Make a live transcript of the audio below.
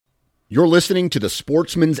You're listening to the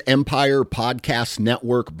Sportsman's Empire Podcast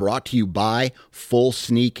Network, brought to you by Full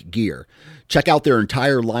Sneak Gear. Check out their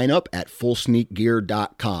entire lineup at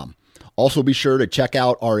fullsneakgear.com. Also be sure to check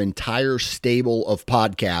out our entire stable of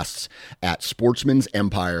podcasts at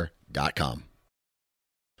sportsmansempire.com.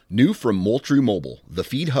 New from Moultrie Mobile, the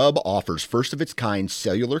Feed Hub offers first-of-its-kind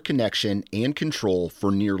cellular connection and control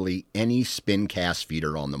for nearly any spin cast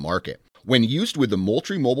feeder on the market. When used with the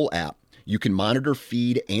Moultrie Mobile app, you can monitor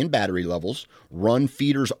feed and battery levels, run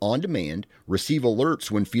feeders on demand, receive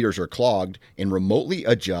alerts when feeders are clogged, and remotely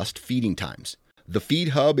adjust feeding times. The Feed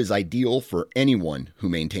Hub is ideal for anyone who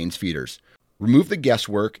maintains feeders. Remove the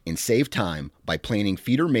guesswork and save time by planning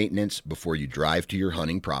feeder maintenance before you drive to your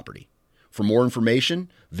hunting property. For more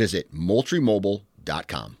information, visit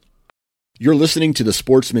MoultrieMobile.com. You're listening to the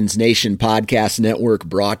Sportsman's Nation Podcast Network,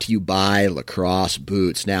 brought to you by Lacrosse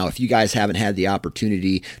Boots. Now, if you guys haven't had the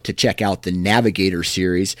opportunity to check out the Navigator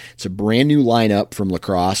series, it's a brand new lineup from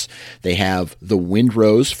Lacrosse. They have the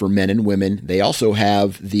Windrose for men and women. They also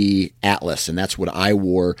have the Atlas, and that's what I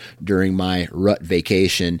wore during my rut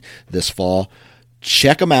vacation this fall.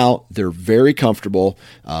 Check them out. They're very comfortable.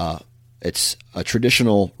 It's a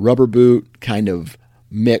traditional rubber boot, kind of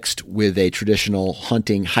mixed with a traditional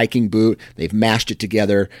hunting, hiking boot. They've mashed it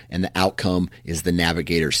together, and the outcome is the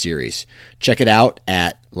Navigator series. Check it out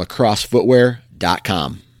at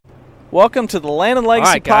lacrossefootwear.com. Welcome to the Land and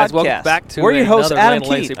Legacy Podcast. Welcome back to We're your hosts, Adam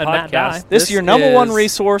Land Keith and Matt Dye. This is your number one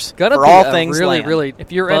resource for all things land. Really,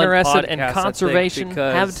 if you're fun interested podcast, in I conservation, think,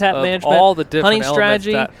 because habitat of management, all the different hunting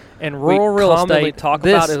strategy, that and rural real commonly estate, talk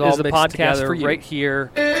this about is all a mixed podcast together for you. right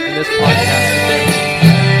here in this podcast.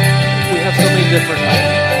 We have so many different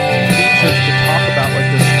features to talk about,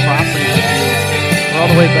 like this property review. We're all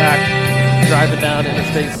the way back, driving down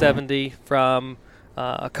Interstate 70 from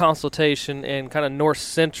a consultation in kind of north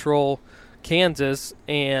central Kansas,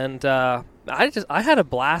 and I had a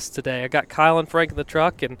blast today. I got Kyle and Frank in the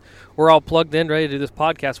truck, and we're all plugged in, ready to do this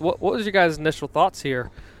podcast. What was your guys' initial thoughts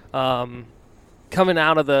here, coming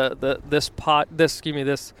out of this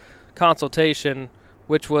consultation,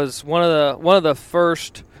 which was one of the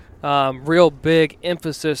first real big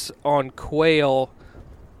emphasis on quail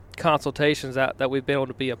consultations that we've been able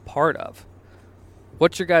to be a part of?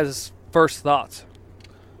 What's your guys' first thoughts?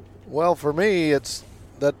 Well, for me, it's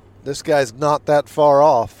that this guy's not that far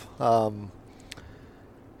off.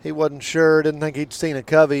 He wasn't sure, didn't think he'd seen a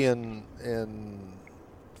covey in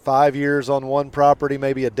 5 years on one property,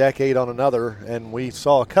 maybe a decade on another, and we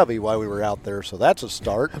saw a covey while we were out there, so that's a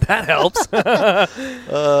start. That helps.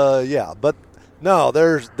 Yeah, but no,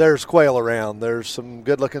 there's quail around. There's some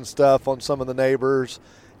good-looking stuff on some of the neighbors,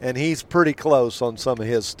 and he's pretty close on some of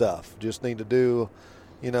his stuff. Just need to do,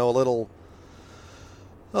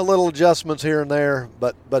 a little adjustments here and there,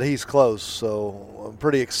 but he's close. So I'm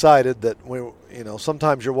pretty excited that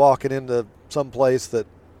sometimes you're walking into some place that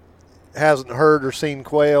hasn't heard or seen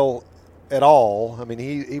quail at all. I mean,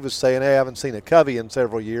 he was saying, hey, I haven't seen a covey in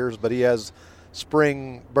several years, but he has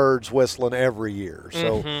spring birds whistling every year.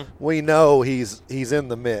 So we know he's in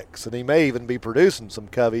the mix, and he may even be producing some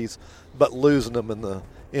coveys, but losing them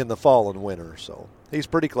in the fall and winter. So he's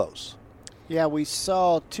pretty close. Yeah, we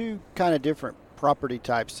saw two kind of different property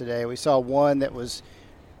types today. We saw one that was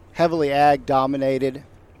heavily ag dominated,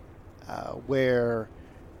 where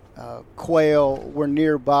quail were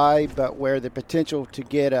nearby, but where the potential to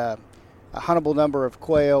get a huntable number of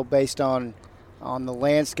quail based on the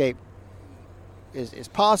landscape is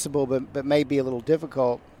possible, but may be a little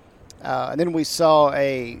difficult. And then we saw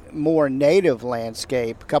a more native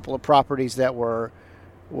landscape, a couple of properties that were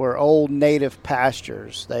old native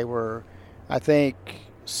pastures. They were, I think,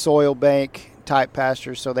 soil bank type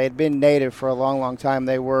pastures, so they had been native for a long time.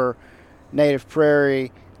 They were native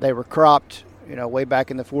prairie. They were cropped, way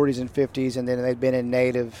back in the 40s and 50s, and then they'd been in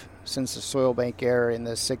native since the soil bank era in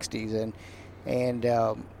the 60s,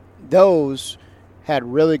 and those had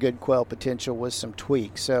really good quail potential with some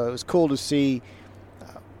tweaks. So it was cool to see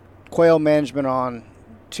quail management on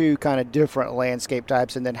two kind of different landscape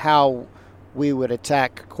types, and then how we would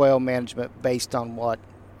attack quail management based on what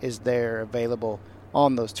is there available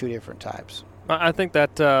on those two different types. I think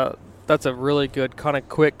that that's a really good kind of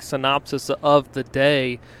quick synopsis of the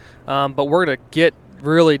day, but we're going to get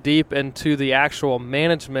really deep into the actual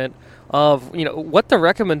management of what the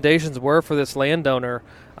recommendations were for this landowner,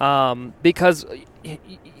 because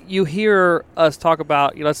you hear us talk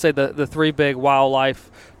about, let's say the three big wildlife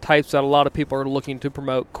types that a lot of people are looking to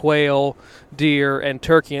promote: quail, deer, and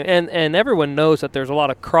turkey, and everyone knows that there's a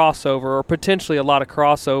lot of crossover, or potentially a lot of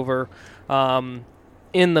crossover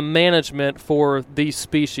in the management for these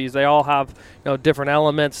species. They all have different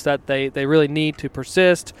elements that they really need to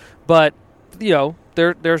persist, but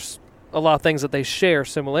there's a lot of things that they share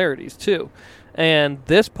similarities too. And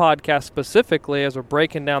this podcast specifically, as we're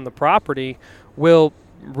breaking down the property, will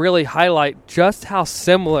really highlight just how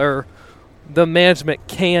similar the management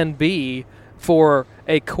can be for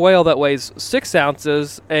a quail that weighs 6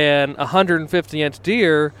 ounces and a 150-inch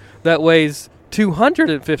deer that weighs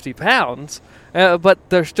 250 pounds. But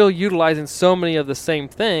they're still utilizing so many of the same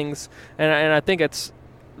things, and I think it's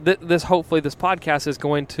hopefully this podcast is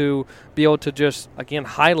going to be able to just again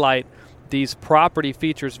highlight these property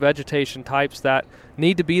features, vegetation types that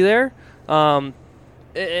need to be there, and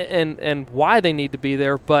why they need to be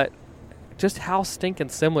there, but just how stinking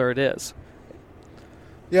similar it is.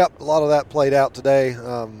 Yep, a lot of that played out today.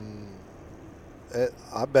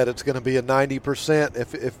 I bet it's going to be a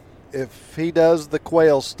 90%. If he does the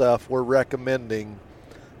quail stuff, we're recommending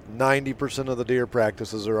 90% of the deer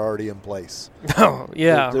practices are already in place. Oh,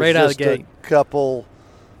 yeah, There's right out of the just gate. a couple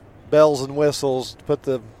bells and whistles to put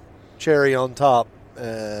the cherry on top,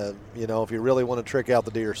 if you really want to trick out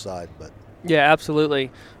the deer side. But yeah,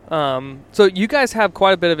 absolutely. So you guys have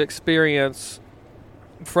quite a bit of experience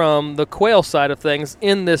from the quail side of things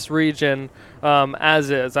in this region, as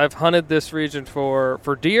is. I've hunted this region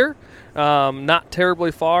for deer, not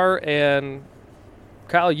terribly far, and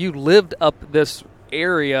Kyle, you lived up this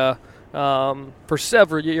area for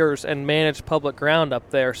several years and managed public ground up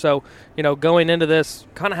there. So, going into this,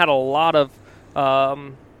 kind of had a lot of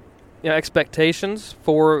expectations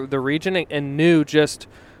for the region and knew just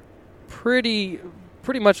pretty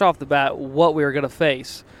much off the bat what we were going to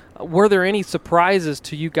face. Were there any surprises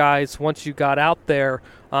to you guys once you got out there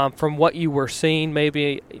from what you were seeing?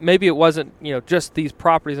 Maybe it wasn't just these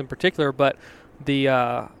properties in particular, but the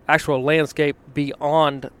actual landscape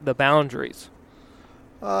beyond the boundaries.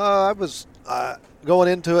 I was going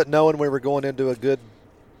into it knowing we were going into a good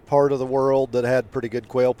part of the world that had pretty good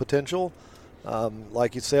quail potential.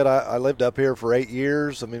 Like you said, I lived up here for 8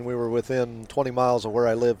 years. I mean, we were within 20 miles of where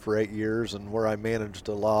I lived for 8 years and where I managed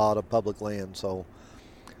a lot of public land.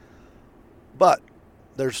 But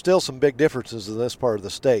there's still some big differences in this part of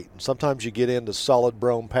the state. And sometimes you get into solid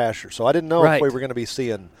brome pasture. So I didn't know if we were going to be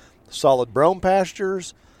seeing solid brome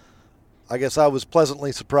pastures. I guess I was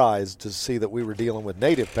pleasantly surprised to see that we were dealing with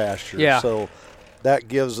native pastures. Yeah. So that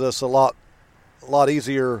gives us a lot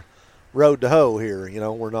easier road to hoe here.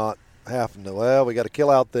 We're not having to, we got to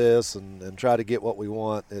kill out this and try to get what we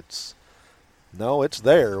want. It's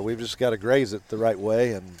there. We've just got to graze it the right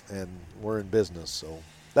way, and we're in business. So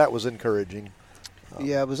that was encouraging.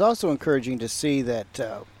 Yeah, it was also encouraging to see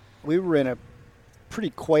that we were in a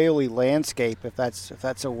pretty quaily landscape, if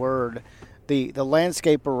that's a word. The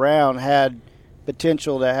landscape around had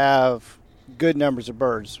potential to have good numbers of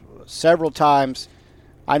birds. Several times,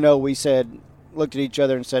 I know we looked at each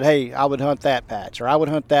other and said, hey, I would hunt that patch, or I would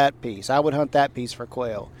hunt that piece. I would hunt that piece for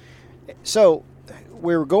quail. So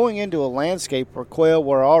we were going into a landscape where quail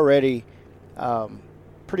were already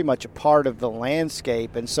pretty much a part of the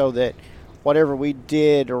landscape, and so that whatever we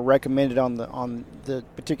did or recommended on the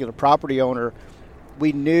particular property owner,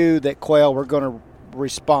 we knew that quail were going to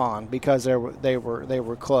respond because they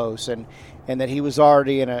were close, and that he was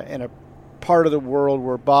already in a part of the world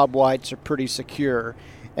where bobwhites are pretty secure,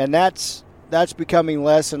 and that's becoming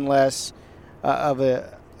less and less of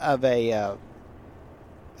a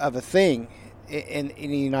thing in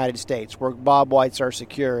the United States, where bobwhites are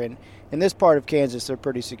secure, and in this part of Kansas they're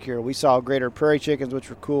pretty secure. We saw greater prairie chickens, which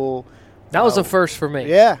were cool. That was a first for me.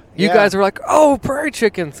 Yeah, you guys were like, "Oh, prairie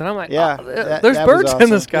chickens," and I'm like, "Yeah, there's birds in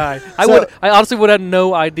the sky." I honestly would have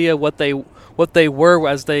no idea what they were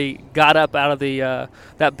as they got up out of the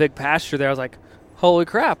that big pasture there. I was like, "Holy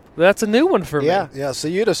crap, that's a new one for me." Yeah. So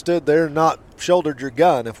you'd have stood there and not shouldered your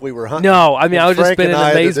gun if we were hunting. No, I mean, I would just been in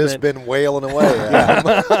amazement. Had just been wailing away.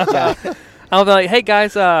 Yeah. I'll be like, "Hey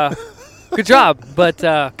guys, good job, but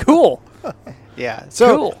cool." Yeah.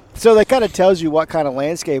 Cool. So that kind of tells you what kind of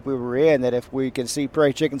landscape we were in, that if we can see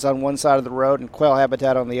prairie chickens on one side of the road and quail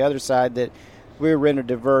habitat on the other side, that we were in a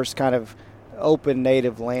diverse kind of open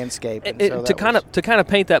native landscape. And to kind of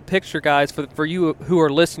paint that picture, guys, for you who are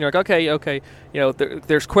listening, you're like, okay,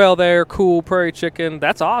 there's quail there, cool, prairie chicken,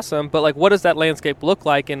 that's awesome, but like, what does that landscape look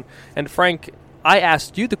like? And Frank, I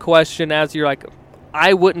asked you the question as you're like,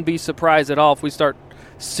 I wouldn't be surprised at all if we start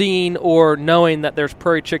seeing or knowing that there's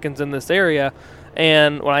prairie chickens in this area.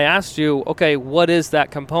 And when I asked you, okay, what is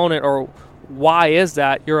that component or why is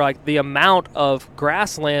that? You're like, the amount of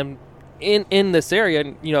grassland in this area.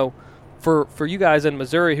 And, for you guys in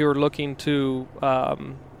Missouri who are looking to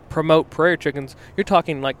promote prairie chickens, you're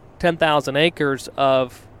talking like 10,000 acres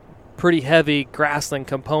of pretty heavy grassland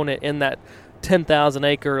component in that 10,000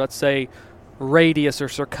 acre, let's say, radius or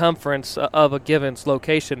circumference of a given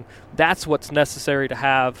location. That's what's necessary to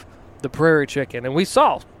have the prairie chicken. And we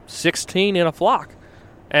saw 16 in a flock.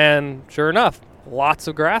 And sure enough, lots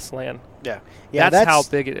of grassland. Yeah, that's how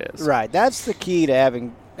big it is. Right. That's the key to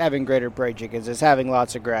having greater prairie chickens, is having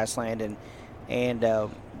lots of grassland. And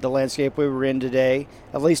the landscape we were in today,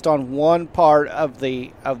 at least on one part of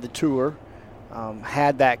the tour,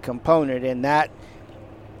 had that component, and that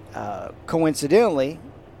coincidentally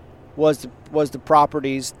was the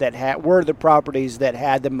properties that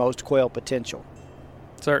had the most quail potential.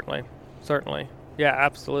 Certainly. Yeah,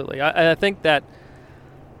 absolutely. I think that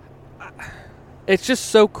it's just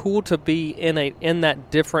so cool to be in that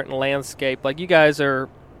different landscape. Like, you guys are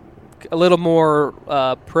a little more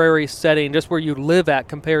prairie setting, just where you live at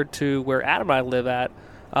compared to where Adam and I live at.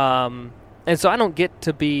 And so I don't get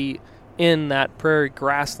to be in that prairie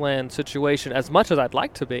grassland situation as much as I'd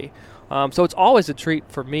like to be. So it's always a treat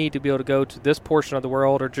for me to be able to go to this portion of the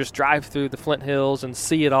world, or just drive through the Flint Hills and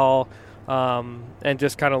see it all, and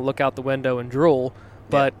just kind of look out the window and drool.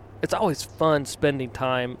 But it's always fun spending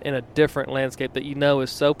time in a different landscape that is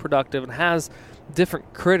so productive and has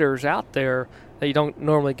different critters out there that you don't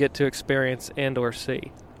normally get to experience and or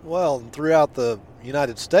see. Well, and throughout the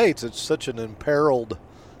United States, it's such an imperiled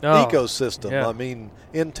ecosystem. Yeah. I mean,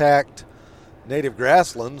 intact native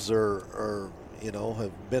grasslands are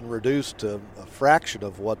have been reduced to a fraction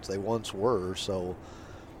of what they once were. So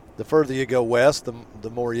the further you go west, the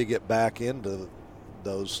more you get back into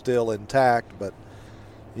those still intact. But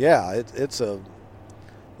yeah, it's a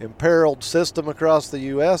imperiled system across the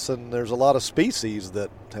U.S., and there's a lot of species that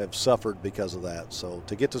have suffered because of that. So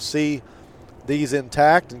to get to see these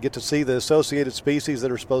intact and get to see the associated species that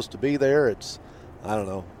are supposed to be there,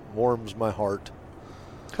 warms my heart.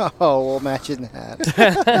 Oh, well, imagine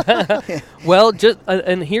that. Well, just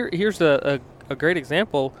and here's a great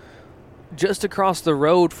example. Just across the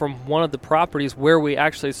road from one of the properties where we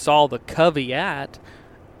actually saw the covey at,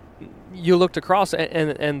 you looked across,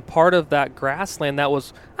 and part of that grassland that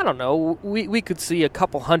was, we could see a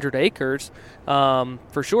couple hundred acres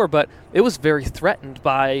for sure, but it was very threatened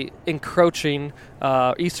by encroaching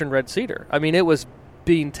eastern red cedar. I mean, it was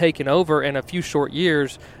being taken over in a few short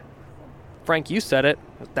years. Frank, you said it,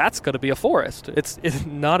 that's going to be a forest. It's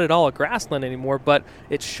not at all a grassland anymore, but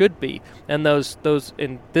it should be. And this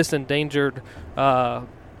endangered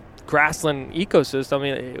grassland ecosystem, I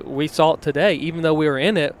mean, we saw it today. Even though we were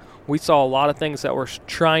in it, we saw a lot of things that were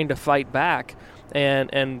trying to fight back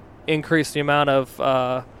and increase the amount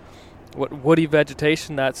of woody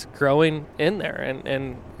vegetation that's growing in there.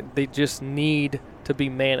 And they just need to be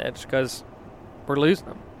managed because we're losing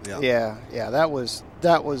them. Yeah. That was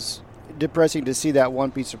depressing to see that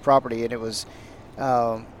one piece of property, and it was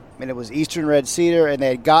eastern red cedar, and they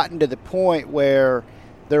had gotten to the point where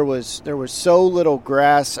there was so little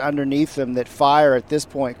grass underneath them that fire at this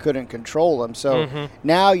point couldn't control them. So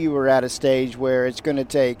now you were at a stage where it's going to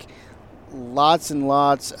take lots and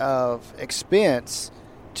lots of expense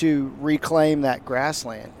to reclaim that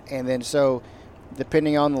grassland, and then so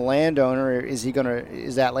depending on the landowner, is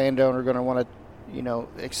that landowner going to want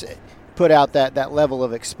to put out that level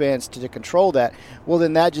of expense to control that? Well,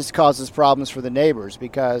 then that just causes problems for the neighbors,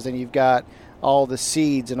 because then you've got all the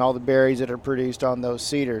seeds and all the berries that are produced on those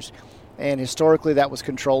cedars. And historically, that was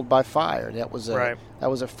controlled by fire. That was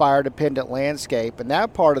a fire-dependent landscape. And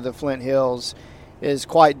that part of the Flint Hills is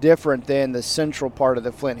quite different than the central part of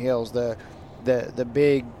the Flint Hills, the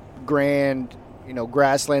big, grand,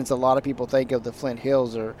 grasslands that a lot of people think of. The Flint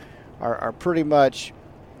Hills are pretty much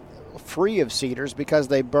free of cedars because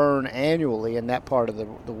they burn annually in that part of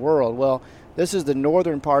the world. Well, this is the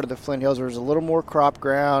northern part of the Flint Hills. There's a little more crop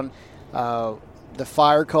ground. The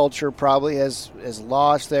fire culture probably has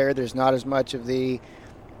lost there. There's not as much of the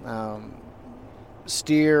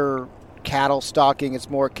steer cattle stalking. It's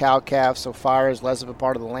more cow-calf, so fire is less of a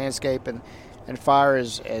part of the landscape, and fire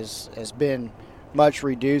has been much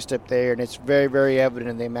reduced up there, and it's very, very evident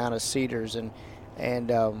in the amount of cedars, and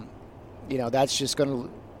that's just going to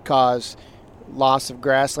cause loss of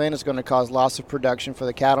grassland. It's going to cause loss of production for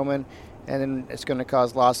the cattlemen, and then it's going to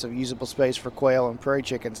cause loss of usable space for quail and prairie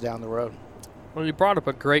chickens down the road. Well, you brought up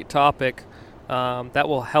a great topic that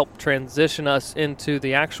will help transition us into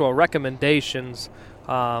the actual recommendations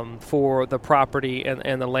for the property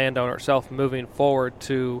and the landowner itself moving forward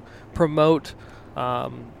to promote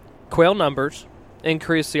quail numbers,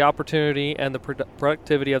 increase the opportunity and the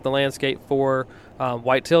productivity of the landscape for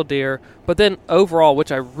white-tailed deer, but then overall,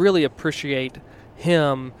 which I really appreciate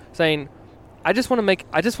him saying, I just want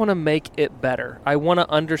to make it better. I want to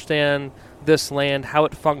understand this land, how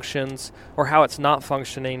it functions or how it's not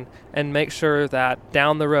functioning, and make sure that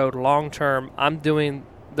down the road, long term, I'm doing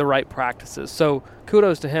the right practices. So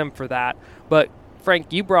kudos to him for that. But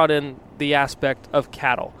Frank, you brought in the aspect of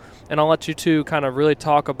cattle, and I'll let you two kind of really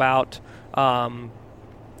talk about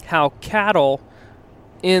how cattle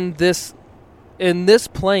in this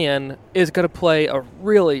plan is going to play a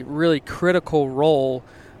really, really critical role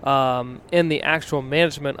in the actual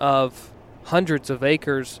management of hundreds of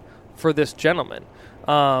acres for this gentleman.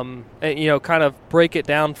 And, kind of break it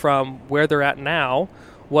down from where they're at now,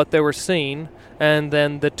 what they were seeing, and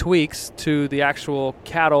then the tweaks to the actual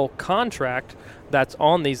cattle contract that's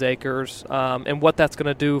on these acres, and what that's going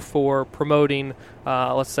to do for promoting,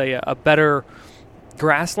 let's say, a better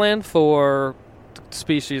grassland for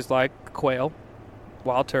species like quail,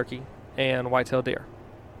 wild turkey, and white-tailed deer.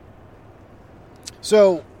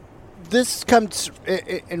 So this comes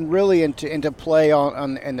really into play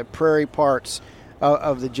on the prairie parts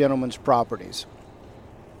of the gentleman's properties.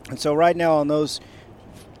 And so right now on those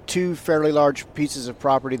two fairly large pieces of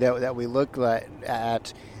property that we looked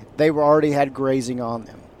at, they already had grazing on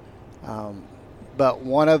them. But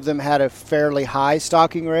one of them had a fairly high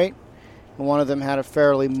stocking rate, and one of them had a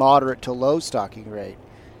fairly moderate to low stocking rate.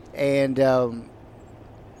 And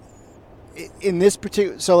in this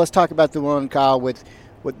particular, so let's talk about the one, Kyle, with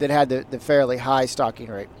that had the fairly high stocking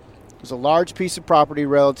rate. It was a large piece of property,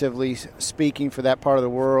 relatively speaking, for that part of the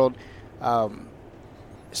world.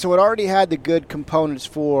 So it already had the good components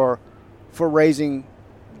for raising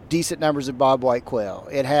decent numbers of bobwhite quail.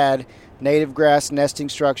 It had native grass nesting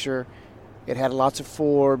structure. It had lots of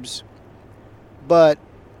forbs. But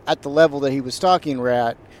at the level that he was stocking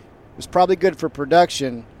at, it was probably good for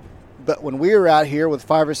production. But when we were out here with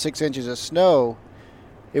 5 or 6 inches of snow,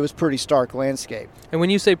 it was pretty stark landscape. And when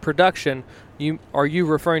you say production, are you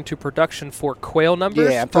referring to production for quail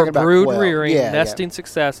numbers? Yeah, I'm talking about brood quail. rearing, Yeah, nesting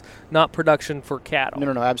success, not production for cattle.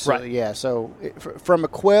 No, absolutely, right. Yeah. So from a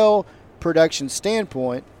quail production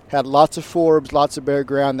standpoint, had lots of forbs, lots of bare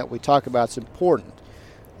ground that we talk about. It's important.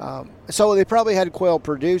 So they probably had quail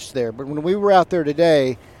produced there. But when we were out there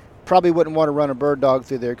today, probably wouldn't want to run a bird dog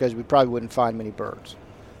through there because we probably wouldn't find many birds.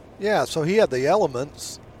 Yeah, so he had the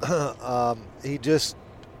elements. He just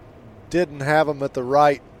didn't have them at the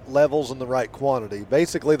right levels and the right quantity.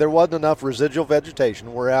 Basically, there wasn't enough residual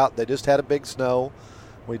vegetation. We're out. They just had a big snow.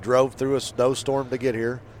 We drove through a snowstorm to get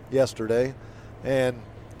here yesterday, and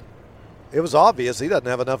it was obvious he doesn't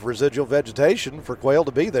have enough residual vegetation for quail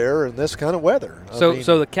to be there in this kind of weather.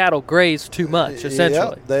 So the cattle graze too much,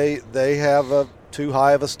 essentially. Yeah, they have too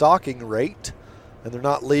high of a stocking rate, and they're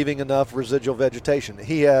not leaving enough residual vegetation.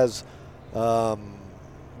 He has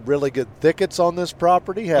really good thickets on this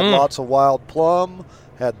property, had lots of wild plum,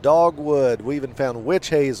 had dogwood. We even found witch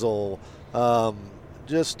hazel,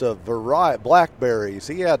 just a variety, blackberries.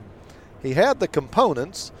 He had the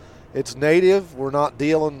components. It's native. We're not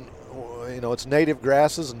dealing, it's native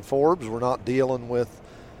grasses and forbs. We're not dealing with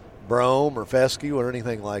brome or fescue or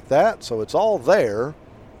anything like that. So it's all there.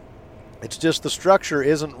 It's just the structure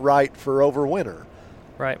isn't right for overwinter.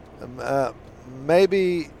 Right.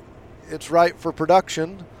 Maybe it's right for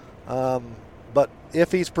production, but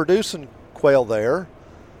if he's producing quail there,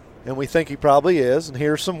 and we think he probably is, and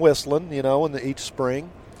here's some whistling, each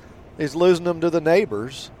spring, he's losing them to the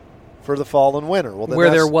neighbors for the fall and winter. Well,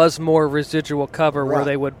 where there was more residual cover, right, where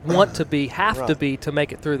they would want to be, have to be, to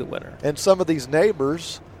make it through the winter. And some of these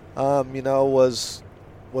neighbors, was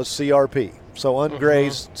CRP, so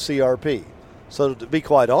ungrazed CRP. So to be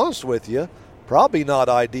quite honest with you, probably not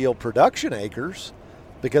ideal production acres,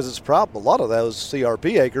 because it's a lot of those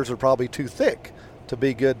CRP acres are probably too thick to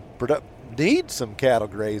be good need some cattle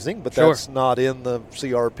grazing, but that's not in the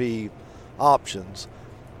CRP options.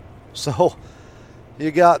 So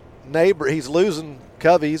you got he's losing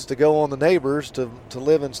coveys to go on the neighbors to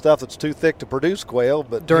live in stuff that's too thick to produce quail.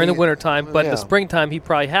 But during the wintertime, but in the springtime he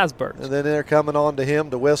probably has birds. And then they're coming on to him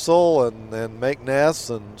to whistle and make nests,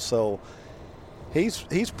 and so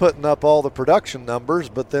he's putting up all the production numbers,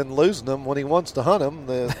 but then losing them when he wants to hunt them.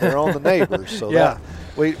 They're on the neighbors. So that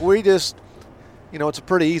we just, it's a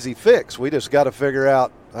pretty easy fix. We just got to figure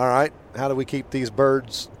out, all right, how do we keep these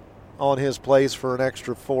birds on his place for an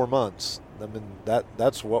extra 4 months? I mean,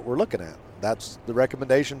 that's what we're looking at. That's the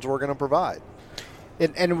recommendations we're going to provide.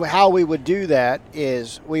 And how we would do that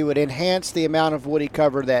is we would enhance the amount of woody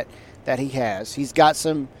cover that he has. He's got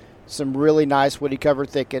some really nice woody cover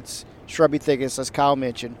thickets, shrubby thickets, as Kyle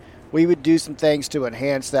mentioned. We would do some things to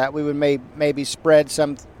enhance that. We would maybe spread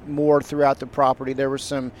some more throughout the property. There were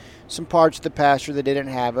some parts of the pasture that didn't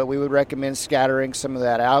have it. We would recommend scattering some of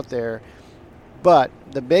that out there. But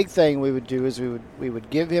the big thing we would do is we would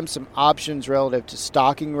give him some options relative to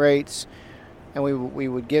stocking rates, and we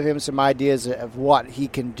would give him some ideas of what he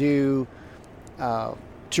can do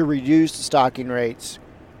to reduce the stocking rates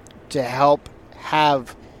to help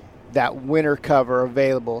have that winter cover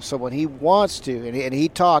available. So when he wants to, and he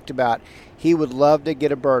talked about he would love to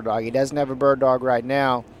get a bird dog. He doesn't have a bird dog right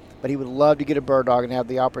now, but he would love to get a bird dog and have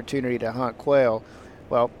the opportunity to hunt quail.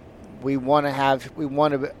 Well, we want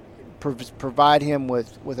to provide him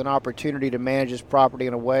with an opportunity to manage his property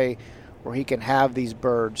in a way where he can have these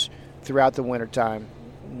birds throughout the wintertime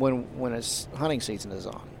when his hunting season is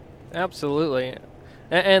on. Absolutely.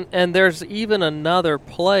 And there's even another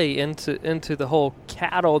play into the whole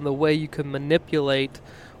cattle and the way you can manipulate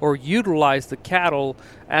or utilize the cattle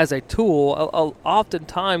as a tool.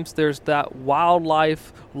 Oftentimes there's that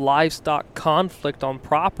livestock conflict on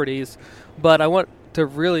properties, but I want to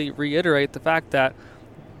really reiterate the fact that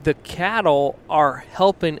the cattle are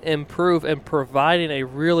helping improve and providing a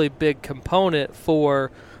really big component for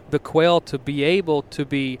the quail to be able to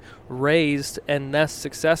be raised and nest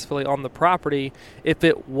successfully on the property. If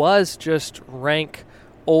it was just rank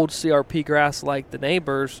old CRP grass like the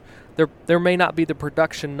neighbors, there may not be the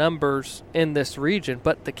production numbers in this region,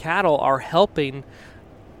 but the cattle are helping.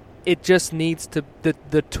 It just needs to,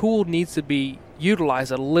 the tool needs to be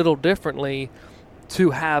utilized a little differently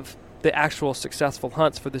to have the actual successful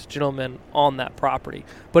hunts for this gentleman on that property.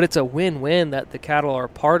 But it's a win-win that the cattle are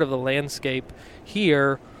part of the landscape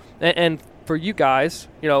here. And for you guys,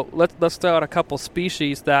 let's throw out a couple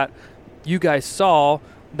species that you guys saw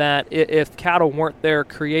that if cattle weren't there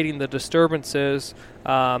creating the disturbances,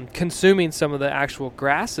 consuming some of the actual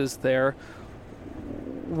grasses there,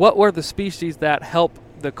 what were the species that help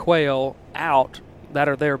the quail out that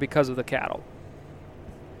are there because of the cattle?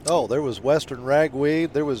 Oh, there was western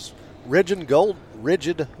ragweed. There was rigid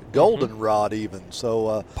goldenrod even.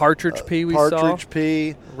 So partridge pea we partridge saw.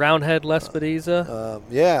 Pea. Roundhead lespedeza.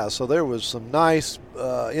 Yeah, so there was some nice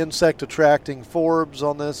insect attracting forbs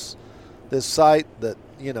on this site that,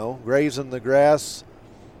 grazing the grass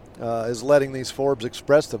is letting these forbs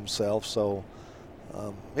express themselves. So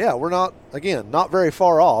we're not very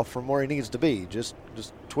far off from where he needs to be. Just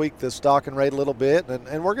tweak this stocking rate a little bit,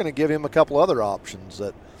 and we're going to give him a couple other options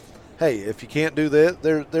that, hey, if you can't do this,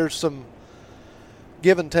 there's some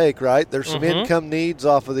give and take, right? There's some income needs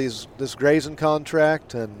off of this grazing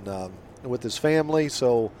contract and with his family.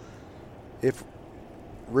 So if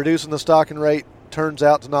reducing the stocking rate turns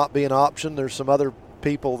out to not be an option, there's some other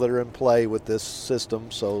people that are in play with this system,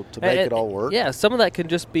 so to make it all work. Yeah, some of that can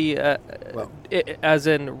just be as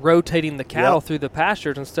in rotating the cattle through the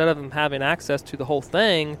pastures instead of them having access to the whole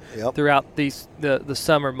thing throughout the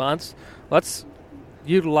summer months. Let's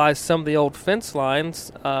utilize some of the old fence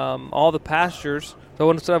lines, all the pastures. So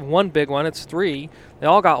instead of one big one, it's 3. They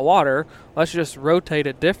all got water. Let's just rotate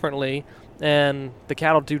it differently, and the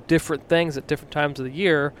cattle do different things at different times of the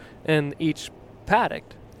year in each paddock.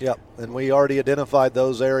 Yep, and we already identified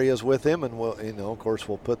those areas with him, and we'll, of course,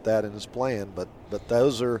 we'll put that in his plan. But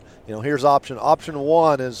those are, here's option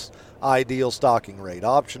 1 is ideal stocking rate.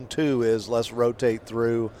 Option 2 is let's rotate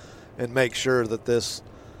through and make sure that this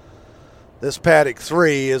paddock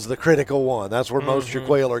 3 is the critical one. That's where most of your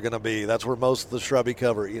quail are going to be. That's where most of the shrubby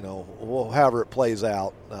cover, however it plays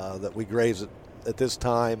out, that we graze it at this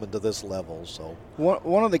time and to this level. So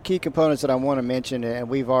one of the key components that I want to mention, and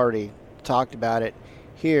we've already talked about it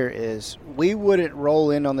here, is we wouldn't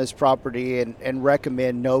roll in on this property and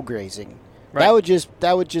recommend no grazing. Right.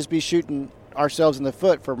 That would just be shooting ourselves in the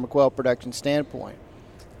foot from a quail production standpoint.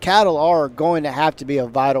 Cattle are going to have to be a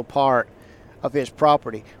vital part of his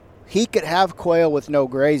property. He could have quail with no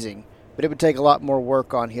grazing, but it would take a lot more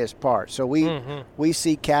work on his part. So we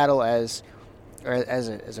see cattle as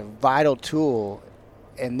a vital tool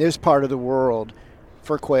in this part of the world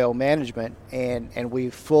for quail management, and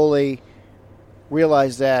we fully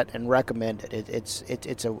realize that and recommend it.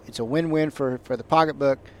 It's a win-win for the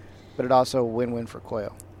pocketbook, but it also a win-win for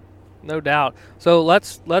quail. No doubt. So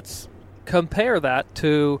let's compare that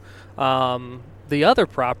to the other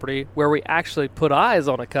property where we actually put eyes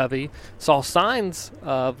on a covey, saw signs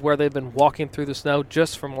of where they've been walking through the snow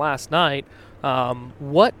just from last night.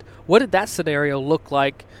 What did that scenario look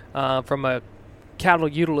like from a cattle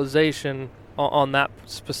utilization on that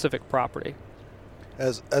specific property?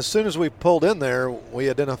 As soon as we pulled in there, we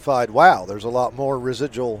identified, wow, there's a lot more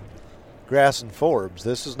residual grass and forbs.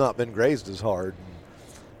 This has not been grazed as hard.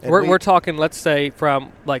 And we're talking, let's say,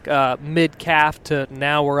 from like mid-calf to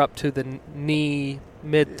now we're up to the knee,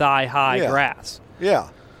 mid-thigh high grass. Yeah,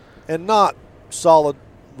 and not solid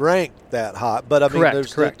rank that high. But, I mean,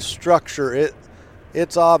 there's correct. the structure.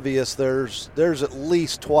 it's obvious there's at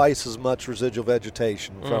least twice as much residual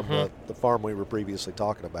vegetation from the farm we were previously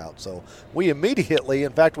talking about. So we immediately,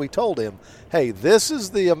 in fact, we told him, hey, this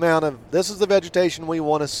is the vegetation we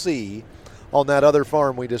want to see on that other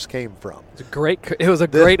farm we just came from. It was a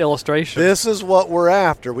great illustration. This is what we're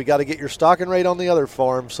after. We got to get your stocking rate on the other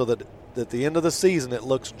farm so that at the end of the season it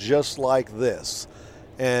looks just like this.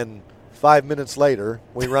 And 5 minutes later,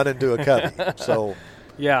 we run into a covey. So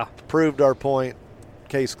yeah, proved our point.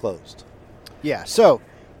 Case closed. Yeah, so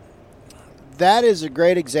that is a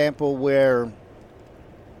great example where,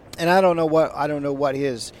 and I don't know what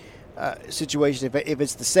his situation, if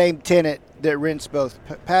it's the same tenant that rents both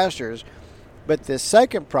pastures, but the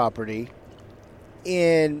second property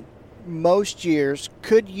in most years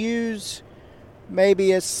could use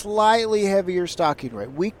maybe a slightly heavier stocking rate.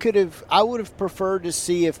 I would have preferred to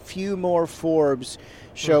see a few more forbs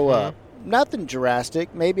show up. Nothing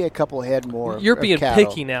drastic, maybe a couple head more. You're being cattle.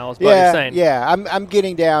 picky now, is what you're saying. Yeah, I'm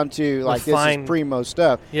getting down to like this is primo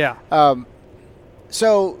stuff. Yeah.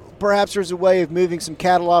 So perhaps there's a way of moving some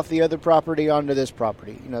cattle off the other property onto this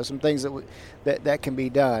property. Some things that can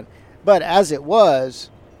be done. But as it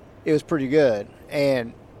was pretty good,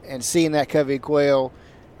 and seeing that covey quail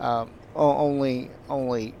only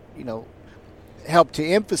helped to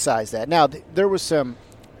emphasize that. Now there were some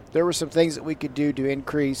things that we could do to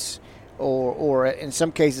increase or in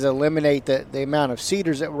some cases eliminate the amount of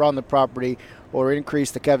cedars that were on the property, or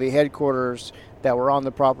increase the covey headquarters that were on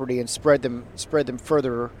the property and spread them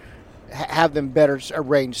further, have them better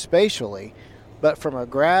arranged spatially. But from a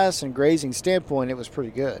grass and grazing standpoint, it was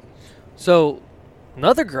pretty good. So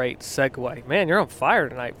another great segue. Man, you're on fire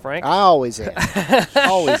tonight, Frank. I always am.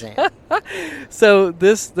 Always am. So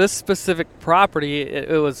this specific property,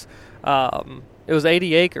 it was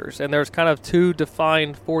 80 acres, and there's kind of two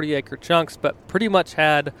defined 40-acre chunks, but pretty much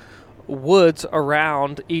had woods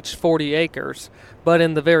around each 40 acres. But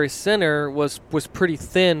in the very center was pretty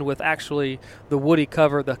thin with actually the woody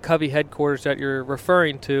cover, the covey headquarters that you're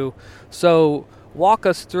referring to. So walk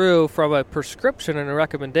us through from a prescription and a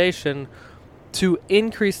recommendation to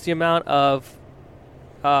increase the amount of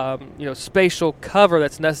spatial cover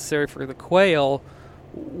that's necessary for the quail.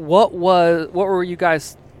 What were you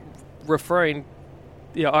guys recommending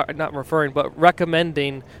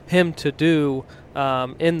him to do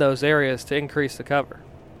in those areas to increase the cover?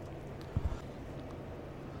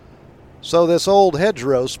 So this old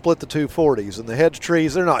hedgerow split the 240s, and the hedge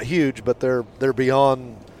trees, they're not huge, but they're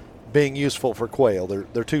beyond being useful for quail.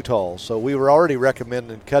 They're too tall. So we were already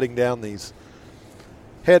recommending cutting down these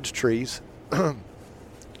hedge trees.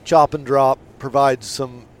 Chop and drop provides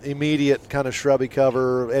some immediate kind of shrubby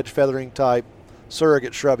cover, edge feathering type,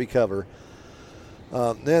 surrogate shrubby cover.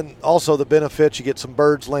 Then also the benefits, you get some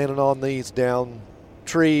birds landing on these down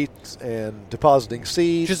trees and depositing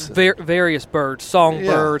seeds. Just various birds,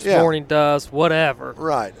 songbirds, mourning doves, whatever.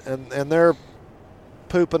 Right, and they're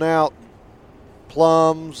pooping out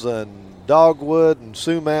plums and dogwood and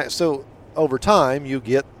sumac. So over time you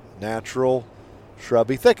get natural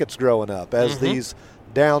shrubby thickets growing up. As these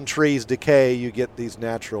down trees decay, you get these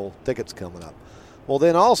natural thickets coming up. Well,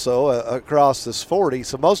 then also across this 40,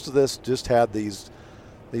 so most of this just had these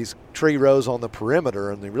tree rows on the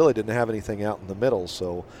perimeter, and they really didn't have anything out in the middle.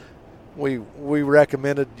 So we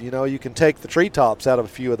recommended, you can take the treetops out of a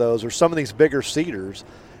few of those or some of these bigger cedars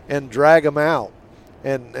and drag them out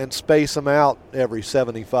and space them out every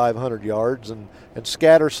 7,500 yards and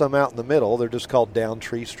scatter some out in the middle. They're just called down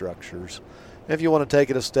tree structures. If you want to take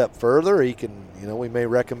it a step further, we may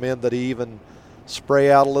recommend that he even spray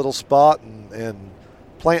out a little spot and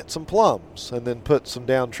plant some plums and then put some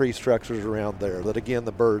down tree structures around there that, again,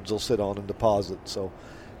 the birds will sit on and deposit. So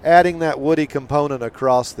adding that woody component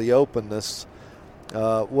across the openness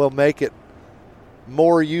will make it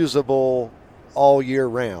more usable all year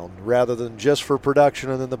round rather than just for production,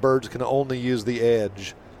 and then the birds can only use the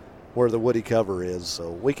edge where the woody cover is.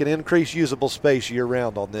 So we can increase usable space year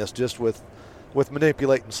round on this just with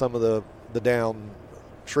manipulating some of the down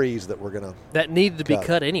trees that needed to be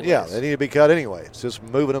cut anyway. Yeah, they need to be cut anyway. It's just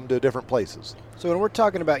moving them to different places. So when we're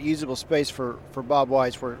talking about usable space for Bob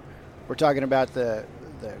Weiss, we're talking about the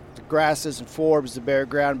grasses and forbs, the bare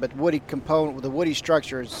ground, but the woody component, the woody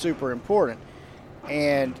structure is super important.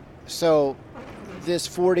 And so this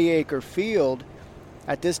 40-acre field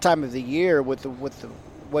at this time of the year with the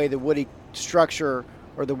way the woody structure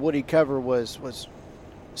or the woody cover was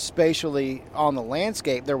spatially on the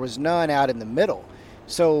landscape, there was none out in the middle.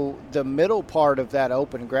 So the middle part of that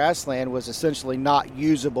open grassland was essentially not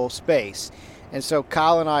usable space. And so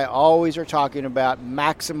Kyle and I always are talking about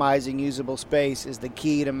maximizing usable space is the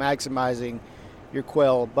key to maximizing your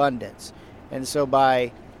quail abundance. And so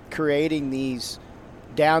by creating these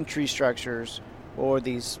down tree structures or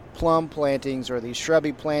these plum plantings or these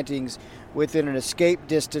shrubby plantings within an escape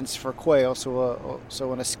distance for quail, so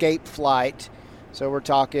an escape flight, so we're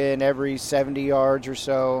talking every 70 yards or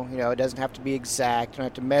so, it doesn't have to be exact, you don't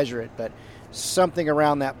have to measure it, but something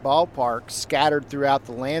around that ballpark scattered throughout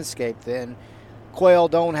the landscape, then quail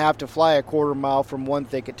don't have to fly a quarter mile from one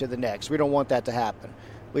thicket to the next. We don't want that to happen.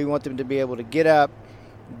 We want them to be able to get up,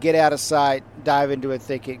 get out of sight, dive into a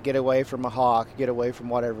thicket, get away from a hawk, get away from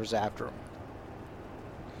whatever's after them.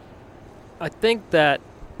 I think that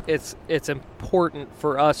it's important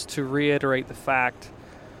for us to reiterate the fact,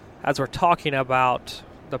 as we're talking about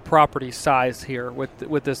the property size here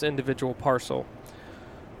with this individual parcel.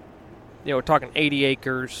 We're talking 80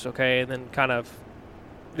 acres, okay, and then kind of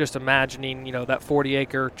just imagining, that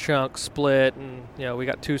 40-acre chunk split, and, we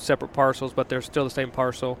got two separate parcels, but they're still the same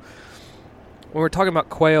parcel. When we're talking about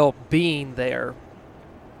quail being there,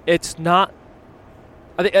 it's not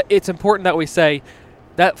 – I think it's important that we say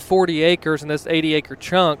that 40 acres and this 80-acre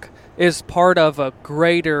chunk is part of a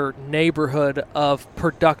greater neighborhood of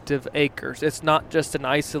productive acres. It's not just an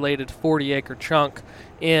isolated 40-acre chunk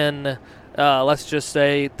in – let's just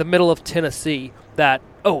say the middle of Tennessee that,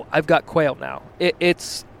 I've got quail now.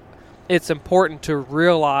 It's important to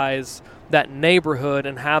realize that neighborhood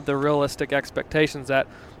and have the realistic expectations that,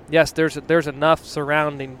 yes, there's enough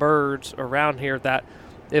surrounding birds around here that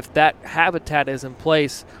if that habitat is in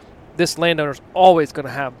place, this landowner's always going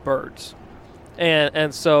to have birds.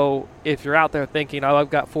 And so if you're out there thinking, I've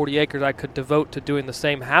got 40 acres I could devote to doing the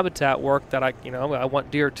same habitat work that I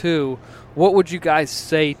want deer too, what would you guys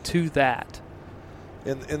say to that?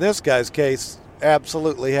 In this guy's case,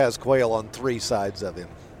 absolutely has quail on three sides of him.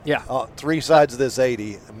 Yeah. Three sides of this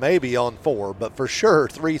 80, maybe on four, but for sure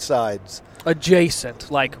three sides. Adjacent,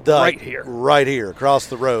 right here. Right here, across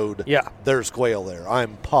the road. Yeah. There's quail there.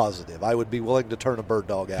 I'm positive. I would be willing to turn a bird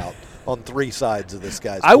dog out on three sides of this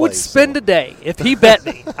guy's I would place, spend a day. If he bet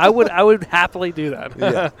me, I would happily do that.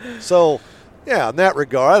 Yeah. So, yeah, in that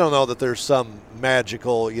regard, I don't know that there's some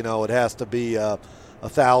magical, it has to be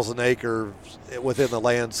 1,000 acres within the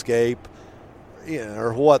landscape,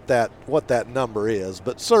 or what that number is.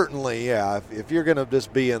 But certainly, yeah, if you're going to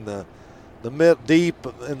just be in deep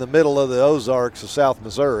in the middle of the Ozarks of South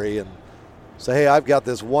Missouri and say, hey, I've got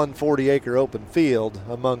this 140-acre open field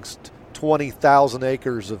amongst 20,000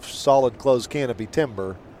 acres of solid closed canopy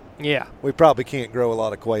timber. Yeah. We probably can't grow a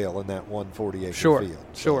lot of quail in that 140-acre field.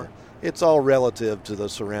 Sure. It's all relative to the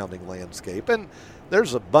surrounding landscape. And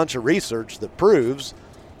there's a bunch of research that proves,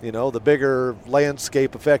 the bigger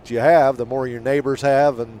landscape effect you have, the more your neighbors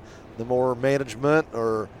have, and the more management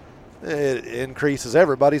it increases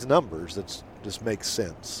everybody's numbers. It just makes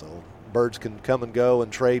sense. So birds can come and go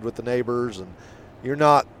and trade with the neighbors, and you're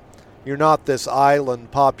not this island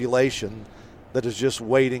population that is just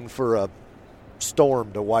waiting for a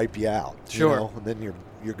storm to wipe you out. Sure. And then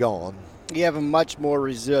you're gone. You have a much more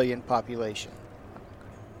resilient population.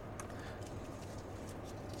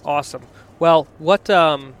 Awesome. Well, what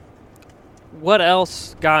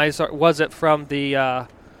else, guys, was it from the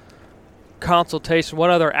consultation? What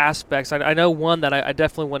other aspects? I know one that I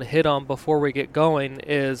definitely want to hit on before we get going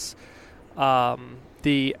is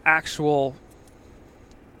the actual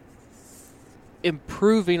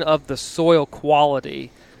improving of the soil quality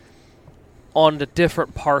on the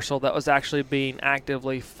different parcel that was actually being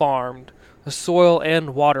actively farmed, the soil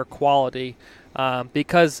and water quality,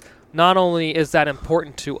 because not only is that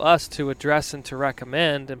important to us to address and to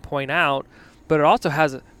recommend and point out, but it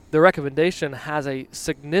also the recommendation has a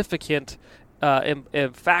significant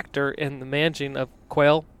factor in the managing of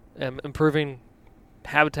quail and improving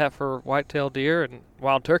habitat for white-tailed deer and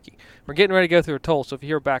wild turkey. We're getting ready to go through a toll, so if you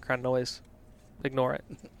hear background noise, ignore it.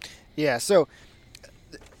 Yeah, so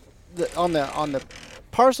on the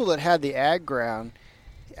parcel that had the ag ground,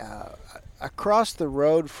 across the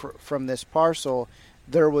road from this parcel,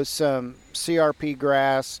 there was some CRP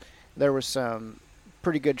grass. There was some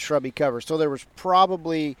pretty good shrubby cover. So there was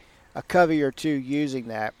probably a covey or two using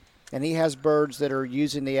that. And he has birds that are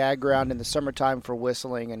using the ag ground in the summertime for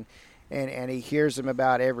whistling, and he hears them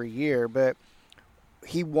about every year. But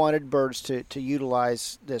he wanted birds to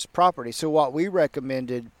utilize this property. So what we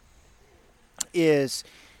recommended is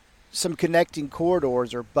some connecting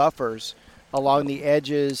corridors or buffers along the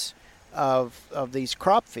edges of these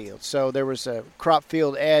crop fields. So there was a crop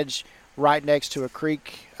field edge right next to a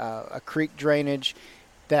creek drainage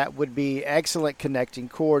that would be excellent connecting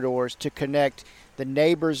corridors to connect the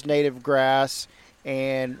neighbor's native grass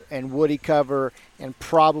and woody cover and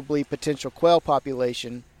probably potential quail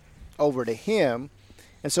population over to him.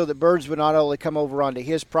 And so the birds would not only come over onto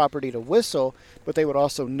his property to whistle, but they would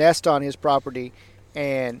also nest on his property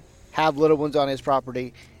and have little ones on his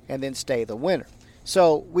property and then stay the winter.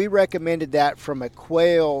 So we recommended that from a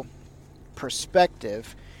quail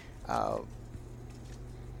perspective,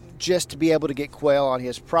 just to be able to get quail on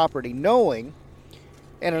his property, knowing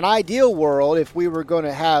in an ideal world, if we were going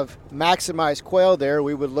to have maximized quail there,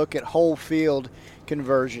 we would look at whole field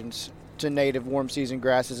conversions to native warm season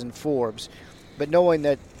grasses and forbs. But knowing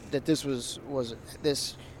that this was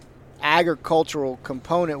this agricultural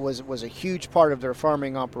component was a huge part of their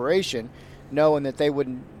farming operation, knowing that they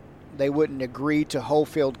wouldn't agree to whole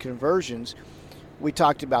field conversions, we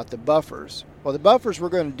talked about the buffers. Well, the buffers were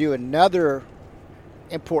going to do another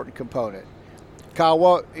important component.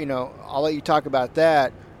 Kyle, I'll let you talk about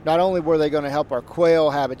that. Not only were they going to help our quail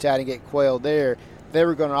habitat and get quail there, they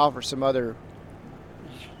were going to offer some other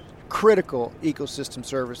critical ecosystem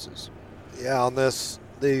services. Yeah, on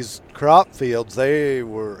these crop fields, they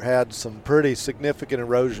had some pretty significant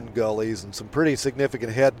erosion gullies and some pretty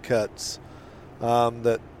significant head cuts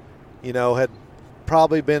that had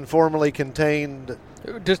probably been formerly contained.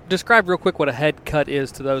 Just describe real quick what a head cut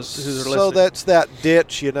is to those who are listening. So that's that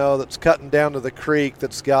ditch, that's cutting down to the creek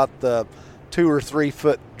that's got the 2 or 3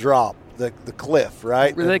 foot drop, the cliff,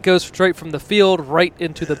 right? That goes straight from the field right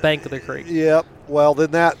into the bank of the creek. Yep. Well, then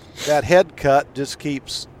that head cut just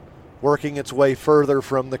keeps working its way further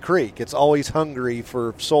from the creek. It's always hungry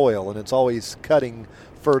for soil, and it's always cutting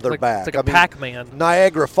further back. It's like a Pac-Man.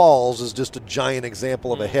 Niagara Falls is just a giant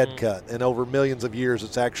example of a head cut, and over millions of years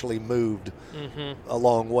it's actually moved a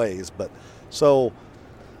long ways. But some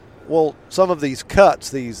of these cuts,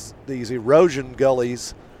 these erosion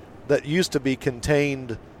gullies that used to be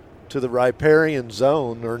contained to the riparian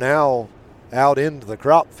zone are now out into the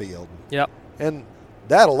crop field. Yep. And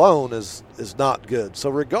that alone is not good. So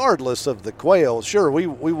regardless of the quail, sure, we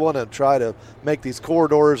want to try to make these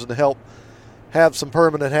corridors and help have some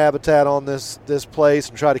permanent habitat on this place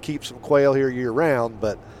and try to keep some quail here year-round.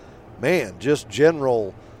 But, man, just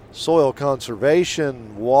general soil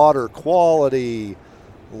conservation, water quality,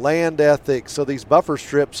 land ethics. So these buffer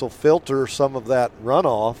strips will filter some of that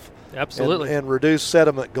runoff. Absolutely. And reduce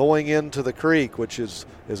sediment going into the creek, which is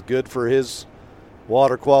good for his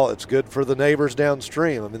water quality. It's good for the neighbors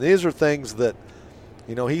downstream. I mean, these are things that,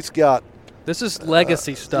 he's got. This is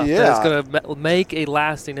legacy stuff that's going to make a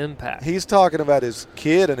lasting impact. He's talking about his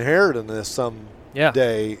kid inheriting this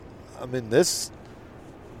someday. I mean, this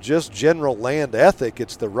just general land ethic,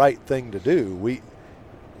 it's the right thing to do.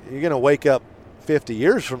 You're going to wake up 50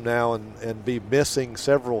 years from now and be missing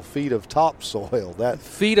several feet of topsoil.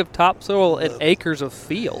 Feet of topsoil and acres of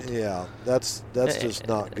field. Yeah, that's just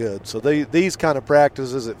not good. So these kind of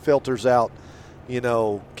practices, it filters out,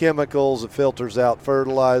 chemicals, it filters out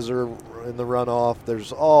fertilizer in the runoff.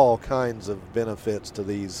 There's all kinds of benefits to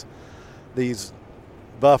these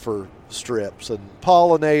buffer strips and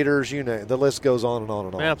pollinators, the list goes on and on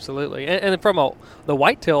and on. Absolutely. And from the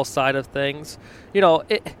whitetail side of things,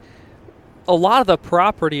 a lot of the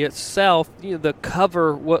property itself, the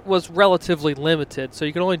cover was relatively limited, so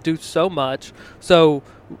you can only do so much. So,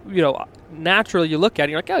 naturally you look at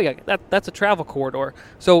it, you're like, oh yeah, that's a travel corridor.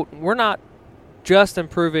 So we're not just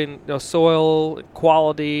improving soil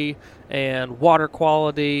quality and water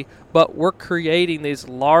quality, but we're creating these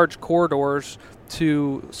large corridors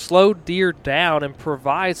to slow deer down and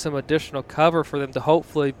provide some additional cover for them to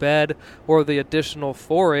hopefully bed or the additional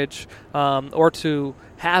forage, or to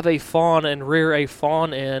have a fawn and rear a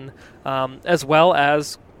fawn in, as well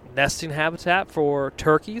as nesting habitat for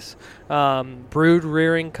turkeys, brood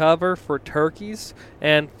rearing cover for turkeys,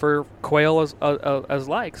 and for quail as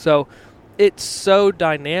like. So it's so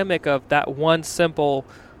dynamic of that one simple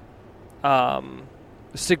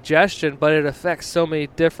suggestion, but it affects so many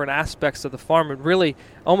different aspects of the farm, and really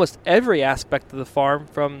almost every aspect of the farm,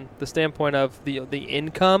 from the standpoint of the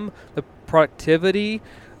income, the productivity,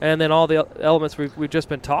 and then all the elements we've just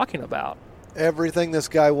been talking about. Everything this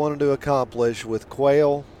guy wanted to accomplish with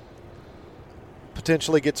quail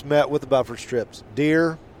potentially gets met with the buffer strips.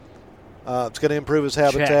 Deer, it's going to improve his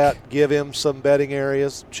habitat, check. Give him some bedding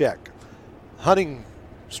areas, check. Hunting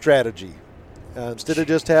strategy. Instead of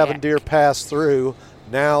just having deer pass through,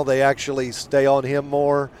 now they actually stay on him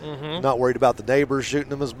more, not worried about the neighbors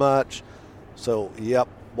shooting him as much. So,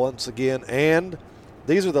 once again, and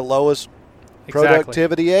these are the lowest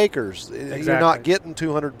productivity acres. Exactly. You're not getting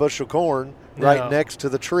 200 bushel corn right next to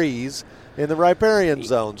the trees in the riparian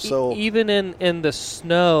zone. So even in the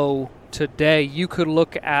snow today, you could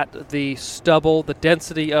look at the stubble, the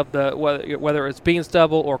density of the whether it's bean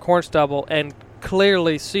stubble or corn stubble, and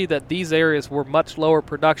clearly see that these areas were much lower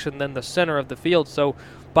production than the center of the field. So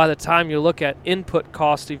by the time you look at input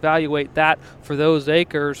costs, evaluate that for those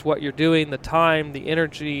acres, what you're doing, the time, the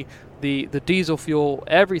energy, the diesel fuel,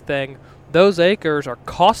 everything, those acres are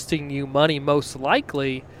costing you money most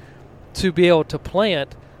likely to be able to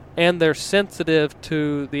plant, and they're sensitive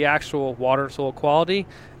to the actual water and soil quality,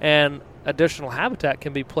 and additional habitat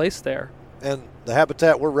can be placed there. And the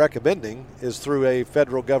habitat we're recommending is through a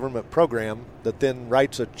federal government program that then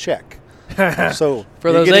writes a check. So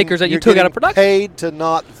for those acres that you took out of production, paid to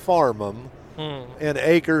not farm them, and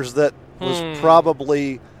acres that was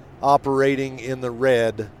probably operating in the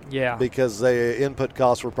red, because the input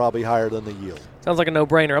costs were probably higher than the yield. Sounds like a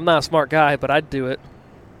no-brainer. I'm not a smart guy, but I'd do it.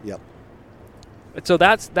 Yep. So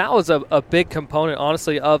that was a big component,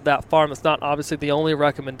 honestly, of that farm. It's not obviously the only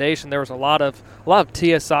recommendation. There was a lot of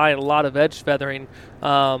TSI and a lot of edge feathering,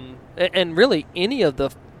 and really any of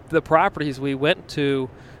the properties we went to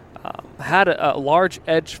had a large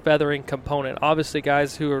edge feathering component. Obviously,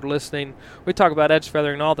 guys who are listening, we talk about edge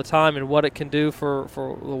feathering all the time and what it can do for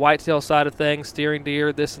the whitetail side of things, steering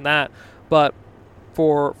deer, this and that. But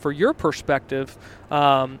for your perspective,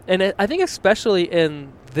 and I think especially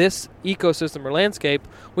in this ecosystem or landscape,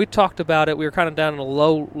 we talked about it. We were kind of down in a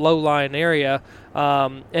low-lying area,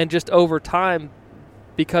 and just over time,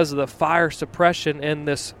 because of the fire suppression in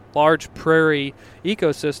this large prairie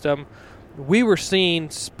ecosystem, we were seeing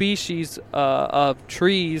species of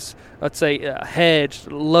trees, let's say hedge,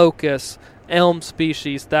 locust, elm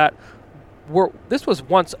species that this was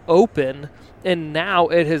once open, and now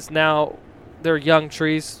they're young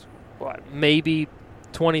trees, maybe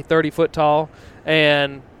 20, 30 foot tall,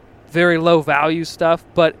 and very low value stuff,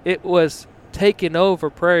 but it was taking over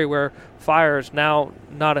prairie where fire is now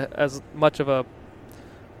not as much of a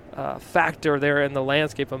factor there in the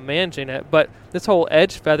landscape of managing it. But this whole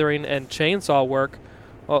edge feathering and chainsaw work,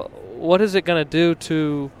 what is it going to do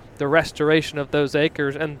to the restoration of those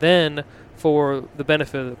acres, and then for the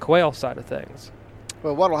benefit of the quail side of things?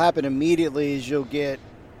 Well, what will happen immediately is you'll get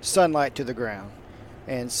sunlight to the ground,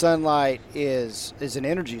 and sunlight is an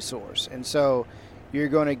energy source, and so you're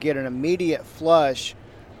going to get an immediate flush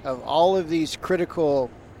of all of these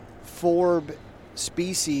critical forb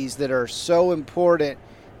species that are so important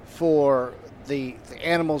for the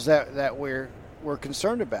animals that we're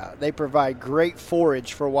concerned about. They provide great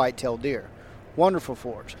forage for white-tailed deer, wonderful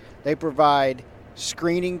forage. They provide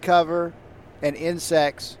screening cover and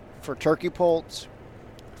insects for turkey poults,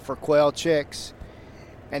 for quail chicks,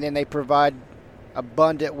 and then they provide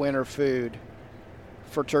abundant winter food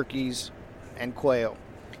for turkeys and quail.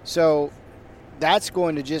 So that's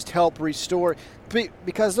going to just help restore,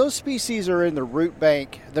 because those species are in the root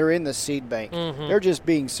bank, they're in the seed bank. Mm-hmm. They're just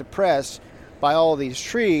being suppressed by all these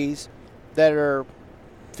trees that are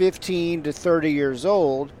 15 to 30 years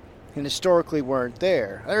old and historically weren't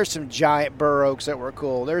there. There's some giant bur oaks that were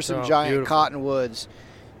cool. There's some giant beautiful cottonwoods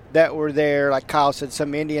that were there. Like Kyle said,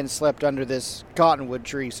 some Indians slept under this cottonwood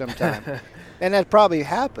tree sometime. And that probably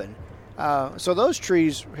happened. So those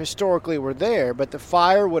trees historically were there, but the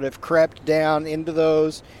fire would have crept down into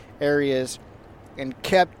those areas and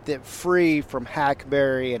kept it free from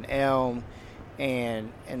hackberry and elm,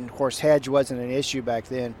 and of course hedge wasn't an issue back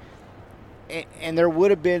then. And there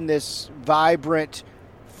would have been this vibrant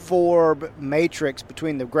forb matrix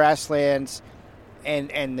between the grasslands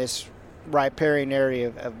and this riparian area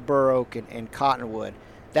of bur oak and cottonwood.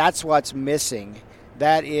 That's what's missing.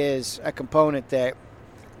 That is a component that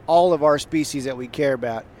all of our species that we care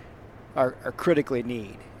about are critically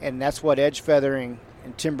need. And that's what edge feathering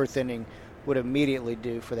and timber thinning would immediately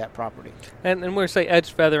do for that property. And when we say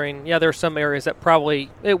edge feathering, there are some areas that probably,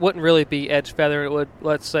 it wouldn't really be edge feathering. It would,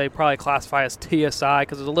 let's say, probably classify as TSI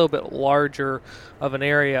because it's a little bit larger of an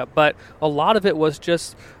area. But a lot of it was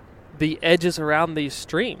just the edges around these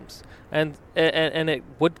streams. And it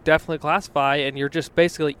would definitely classify, and you're just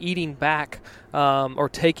basically eating back or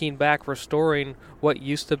taking back, restoring what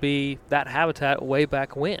used to be that habitat way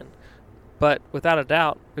back when. But without a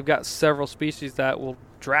doubt, we've got several species that will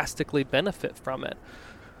drastically benefit from it.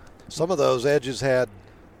 Some of those edges had,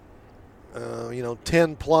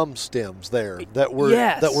 10 plum stems there that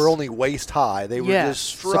were only waist high. They were just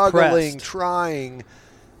struggling, trying. I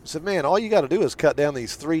said, man, all you got to do is cut down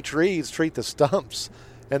these 3 trees, treat the stumps,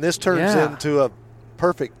 and this turns into a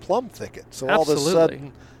perfect plum thicket. So all of a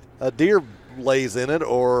sudden, a deer lays in it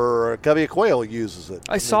or a covey of quail uses it.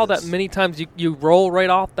 I saw that many times. You roll right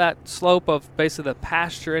off that slope of basically the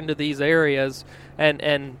pasture into these areas,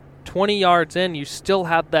 and 20 yards in, you still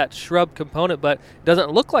have that shrub component, but it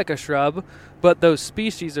doesn't look like a shrub, but those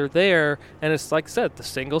species are there, and it's like I said, the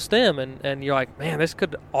single stem, and you're like, man, this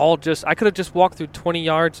could all just, I could have just walked through 20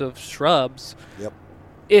 yards of shrubs. Yep.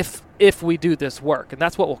 If we do this work, and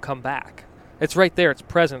that's what will come back. It's right there, it's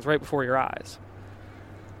present, it's right before your eyes.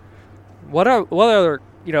 What other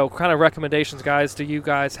kind of recommendations, guys, do you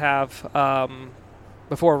guys have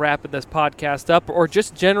before wrapping this podcast up, or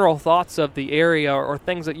just general thoughts of the area, or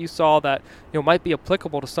things that you saw that might be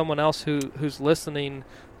applicable to someone else who's listening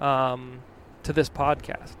to this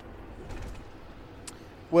podcast?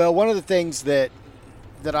 Well, one of the things that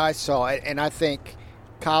I saw, and I think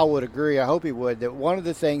Kyle would agree, I hope he would, that one of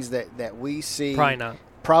the things that we see,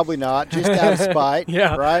 probably not, just out of spite,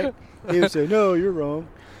 yeah. Right? He would say, no, you're wrong.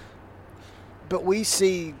 But we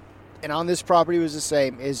see, and on this property was the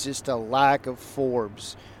same, is just a lack of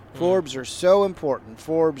forbs. Forbs are so important.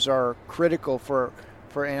 Forbs are critical for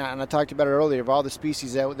and I talked about it earlier, of all the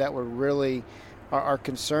species that we're really are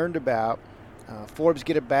concerned about. Forbs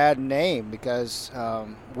get a bad name because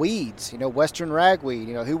weeds, western ragweed.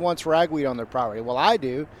 Who wants ragweed on their property? Well, I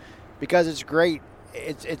do, because it's great.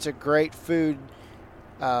 It's a great food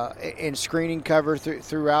and screening cover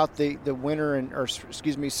throughout the winter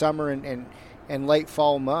summer and late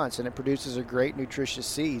fall months, and it produces a great nutritious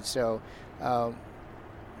seed. So,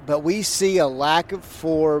 but we see a lack of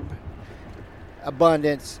forb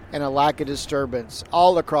abundance and a lack of disturbance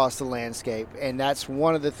all across the landscape, and that's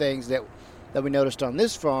one of the things that we noticed on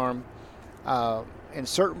this farm in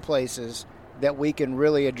certain places that we can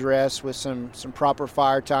really address with some proper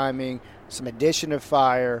fire timing, some addition of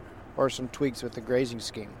fire, or some tweaks with the grazing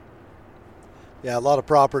scheme. Yeah, a lot of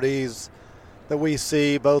properties that we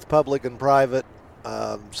see, both public and private,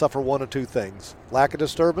 suffer one of two things: lack of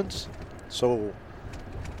disturbance, so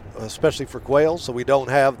especially for quail, so we don't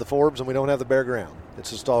have the forbs and we don't have the bare ground.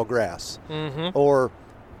 It's just all grass. Mm-hmm. Or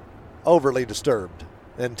overly disturbed,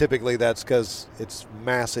 and typically that's because it's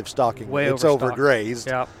massive stocking. It's overgrazed.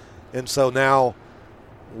 Yep. And so now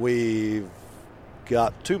we've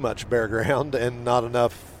got too much bare ground and not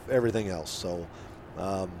enough everything else. So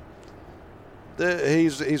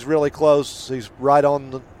he's really close. He's right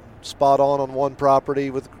on the spot on one property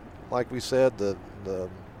with, like we said, the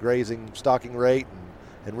grazing stocking rate,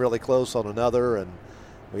 and really close on another. And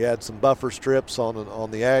we had some buffer strips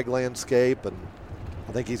on the ag landscape, and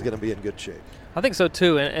I think he's going to be in good shape. I think so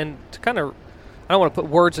too. And to kind of, I don't want to put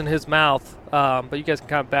words in his mouth, but you guys can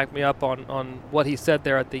kind of back me up on what he said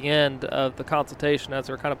there at the end of the consultation as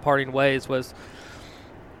we're kind of parting ways. Was,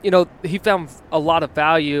 he found a lot of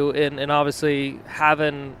value in obviously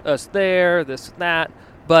having us there, this and that,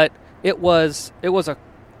 but it was a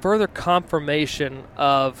further confirmation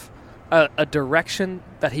of a direction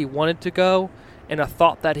that he wanted to go and a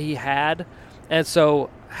thought that he had. And so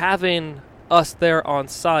having us there on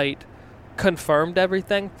site confirmed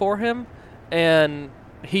everything for him, and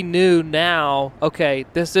he knew now, okay,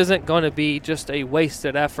 this isn't going to be just a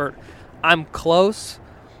wasted effort. I'm close.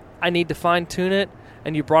 I need to fine-tune it,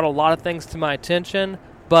 and you brought a lot of things to my attention,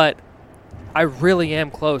 but I really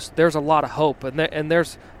am close. There's a lot of hope, and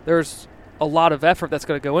there's a lot of effort that's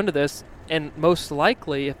going to go into this, and most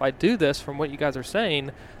likely, if I do this, from what you guys are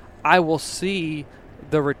saying, I will see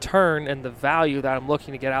the return and the value that I'm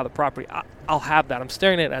looking to get out of the property. I'll have that. I'm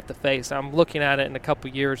staring it at the face. I'm looking at it in a couple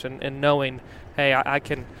of years and knowing, hey, I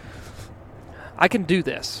can do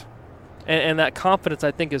this. And that confidence,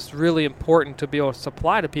 I think, is really important to be able to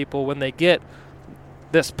supply to people when they get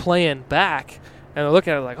this plan back and they're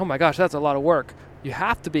looking at it like, oh my gosh, that's a lot of work. You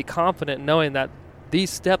have to be confident knowing that these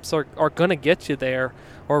steps are going to get you there,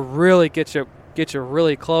 or really get you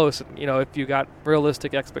really close. If you got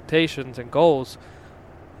realistic expectations and goals,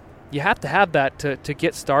 you have to have that to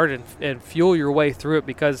get started and fuel your way through it,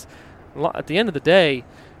 because at the end of the day,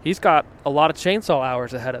 he's got a lot of chainsaw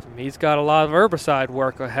hours ahead of him. He's got a lot of herbicide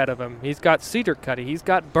work ahead of him. He's got cedar cutting. He's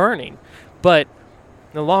got burning. But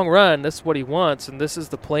in the long run, this is what he wants, and this is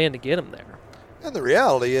the plan to get him there. And the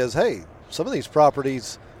reality is, hey, some of these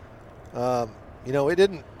properties, it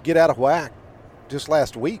didn't get out of whack just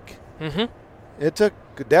last week. Mm-hmm. It took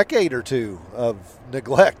a decade or two of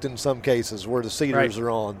neglect in some cases where the cedars right. are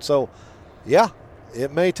on. So, yeah,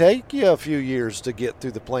 it may take you a few years to get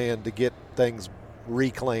through the plan to get things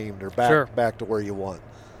reclaimed or back to where you want.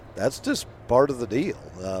 That's just part of the deal.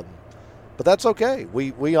 But that's okay.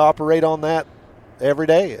 We operate on that every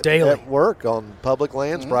day daily at work on public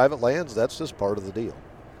lands, private lands. That's just part of the deal.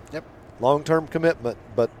 Yep. Long-term commitment,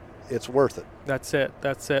 but it's worth it. That's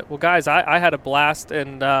it. Well, guys, I had a blast,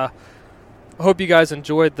 and hope you guys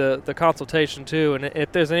enjoyed the consultation too. And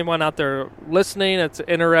if there's anyone out there listening that's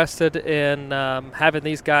interested in having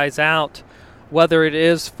these guys out, whether it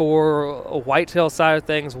is for a whitetail side of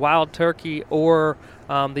things, wild turkey, or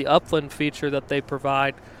the upland feature that they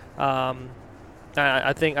provide,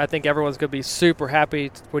 I think everyone's going to be super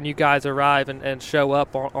happy when you guys arrive and show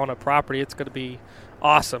up on a property. It's going to be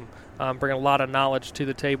awesome. Bring a lot of knowledge to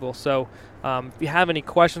the table. So if you have any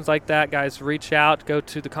questions like that, guys, reach out. Go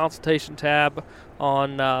to the consultation tab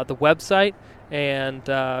on the website and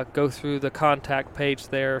go through the contact page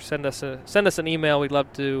there. Send us an email. We'd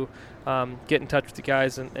love to get in touch with you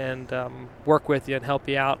guys and work with you and help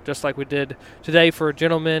you out, just like we did today for a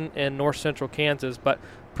gentleman in north central Kansas. But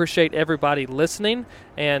appreciate everybody listening.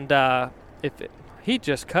 And he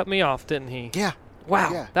just cut me off, didn't he? Yeah. Wow,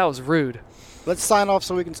 Yeah. That was rude. Let's sign off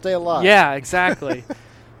so we can stay alive. Yeah, exactly.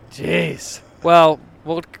 Jeez. Well,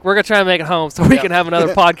 we're going to try and make it home so we can have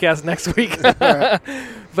another podcast next week.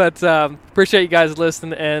 But appreciate you guys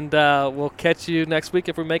listening, and we'll catch you next week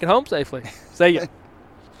if we make it home safely. See ya.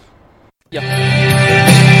 Yep.